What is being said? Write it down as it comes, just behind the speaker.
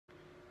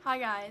Hi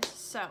guys,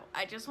 so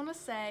I just want to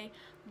say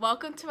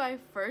welcome to my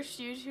first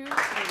YouTube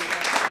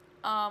video.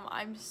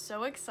 I'm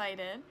so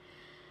excited.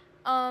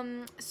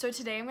 So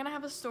today I'm gonna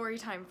have a story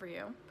time for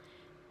you,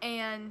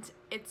 and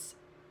it's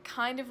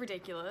kind of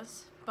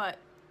ridiculous, but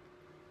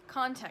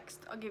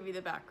context, I'll give you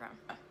the background.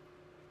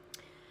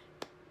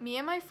 Me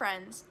and my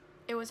friends,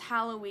 it was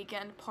Halloween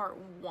weekend part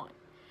 1.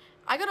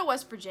 I go to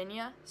West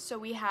Virginia, so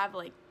we have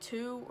like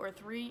 2 or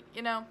 3,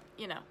 you know.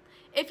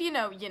 If you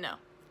know, you know.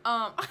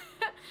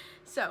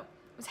 So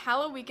it was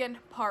Halloween weekend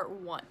part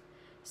 1.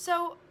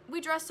 So we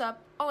dress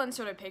up. I'll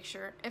insert a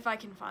picture if I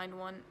can find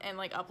one and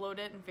like upload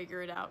it and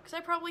figure it out, because I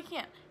probably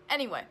can't.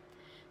 Anyway,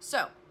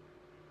 so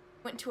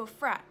went to a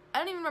frat. I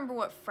don't even remember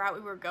what frat we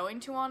were going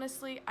to,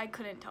 honestly. I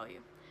couldn't tell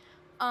you.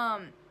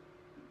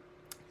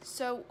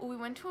 So we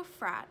went to a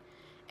frat,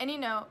 and you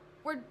know,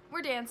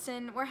 we're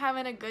dancing, we're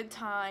having a good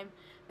time,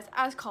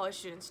 as college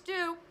students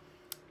do.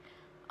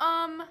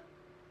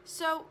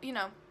 So, you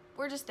know,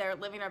 we're just there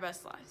living our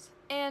best lives.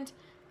 And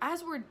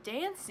as we're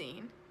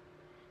dancing,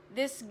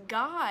 this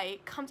guy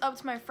comes up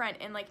to my friend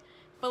and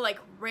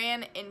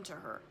ran into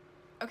her.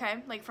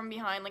 Okay? Like from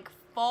behind, like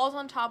falls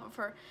on top of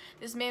her.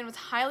 This man was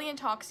highly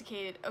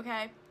intoxicated,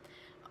 okay?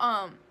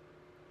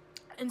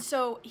 And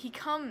so he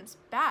comes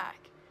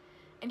back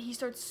and he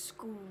starts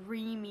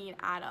screaming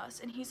at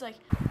us, and he's like,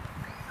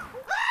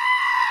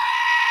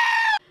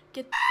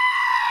 "Get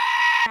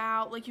the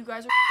out, like you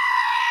guys are."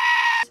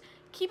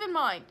 Keep in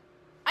mind,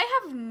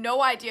 I have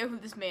no idea who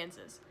this man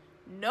is.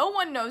 No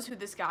one knows who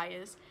this guy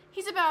is.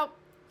 He's about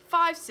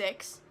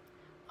 5'6".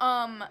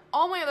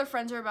 All my other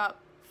friends are about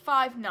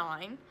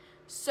 5'9",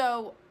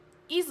 so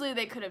easily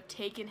they could have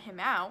taken him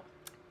out.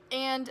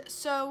 And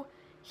so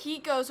he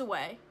goes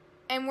away,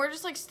 and we're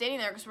just like standing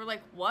there because we're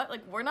like, what?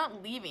 Like, we're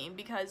not leaving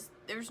because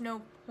there's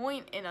no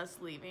point in us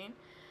leaving.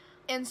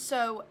 And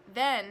so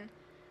then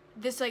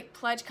this like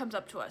pledge comes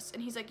up to us,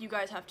 and he's like, "You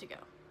guys have to go."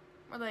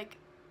 We're like,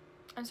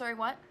 "I'm sorry,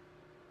 what?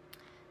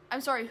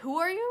 I'm sorry, who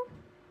are you?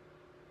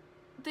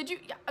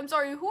 I'm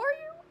sorry, who are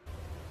you?"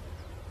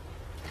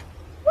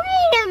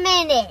 Wait a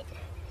minute.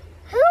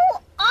 Who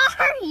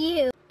are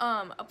you?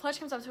 A pledge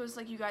comes up to us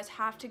like, "You guys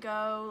have to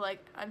go,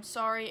 like, I'm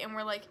sorry." And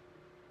we're like,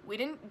 "We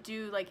didn't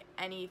do like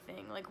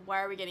anything, like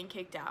why are we getting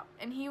kicked out?"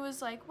 And he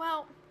was like,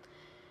 "Well,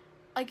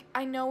 like,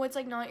 I know it's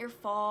like not your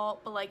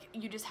fault, but like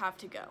you just have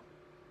to go."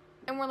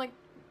 And we're like,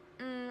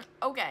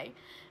 okay.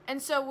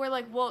 And so we're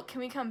like, "Well,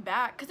 can we come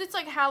back? Because it's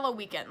like Halloween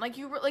weekend. Like,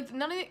 you were like,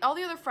 all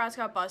the other frats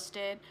got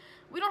busted.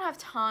 We don't have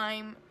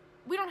time.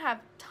 We don't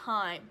have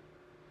time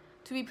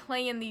to be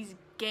playing these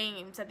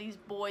games that these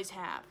boys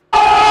have."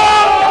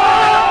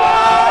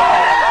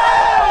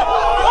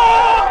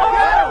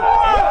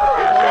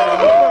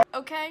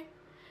 Okay?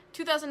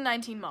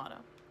 2019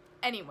 motto.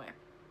 Anyway.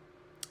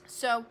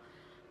 So,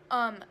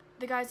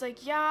 the guy's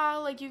like, "Yeah,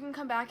 like, you can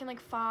come back in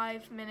like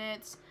 5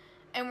 minutes."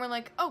 And we're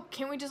like, "Oh,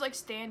 can't we just like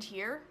stand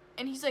here?"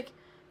 And he's like,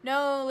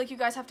 "No, like, you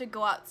guys have to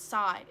go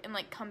outside and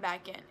like come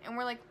back in." And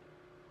we're like,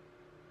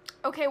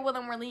 "Okay, well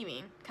then we're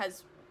leaving,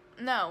 because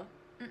no,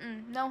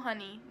 no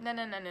honey,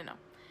 no.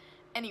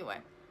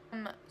 Anyway,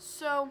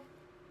 so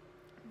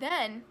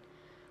then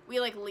we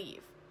like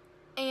leave,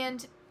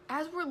 and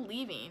as we're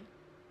leaving,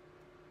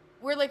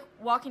 we're like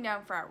walking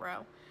down Frat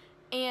Row,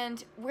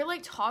 and we're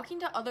like talking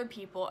to other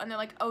people, and they're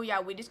like, "Oh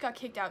yeah, we just got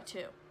kicked out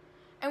too."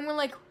 And we're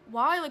like,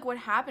 "Why? Like, what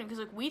happened?" Because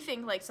like we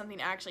think like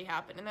something actually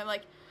happened, and they're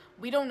like,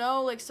 "We don't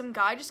know, like some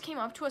guy just came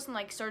up to us and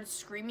like started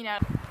screaming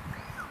at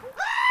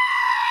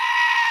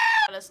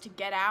us to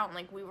get out," and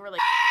like we were like,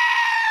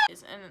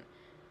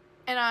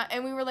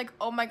 and we were like,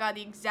 "Oh my god,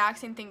 the exact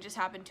same thing just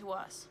happened to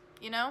us,"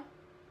 you know.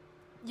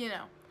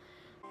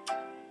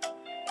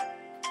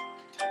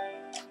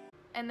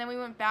 And then we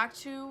went back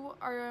to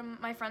our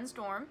my friend's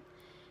dorm,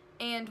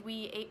 and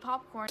we ate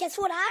popcorn. Guess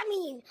what I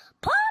mean?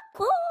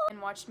 Popcorn!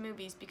 And watched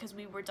movies because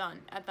we were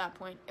done at that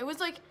point. It was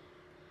like,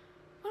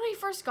 when we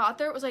first got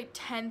there, it was like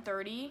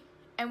 10:30,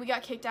 and we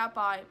got kicked out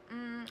by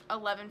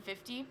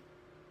 11:50.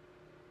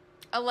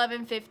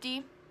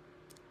 11:50.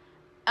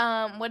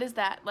 What is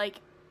that? Like,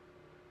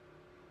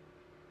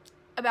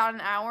 about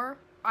an hour?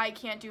 I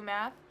can't do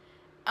math.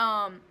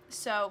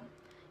 So,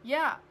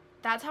 yeah,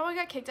 that's how I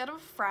got kicked out of a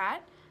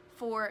frat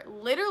for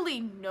literally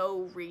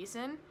no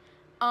reason.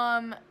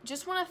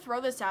 Just want to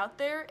throw this out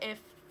there.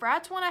 If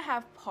frats want to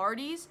have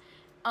parties,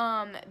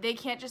 they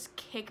can't just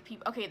kick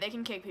people. Okay, they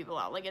can kick people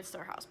out, like it's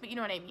their house, but you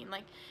know what I mean.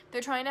 Like,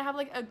 they're trying to have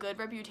like a good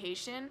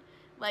reputation.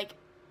 Like,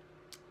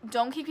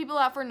 don't kick people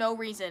out for no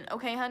reason.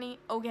 Okay, honey?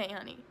 Okay,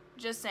 honey.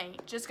 Just saying.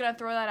 Just gonna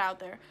throw that out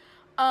there.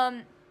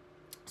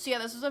 So yeah,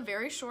 this was a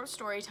very short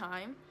story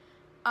time.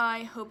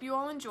 I hope you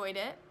all enjoyed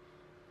it.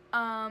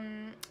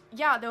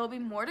 Yeah, there will be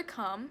more to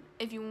come.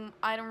 I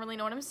don't really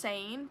know what I'm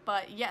saying,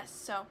 but yes,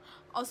 so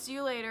I'll see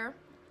you later,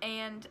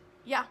 and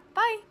yeah,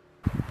 bye!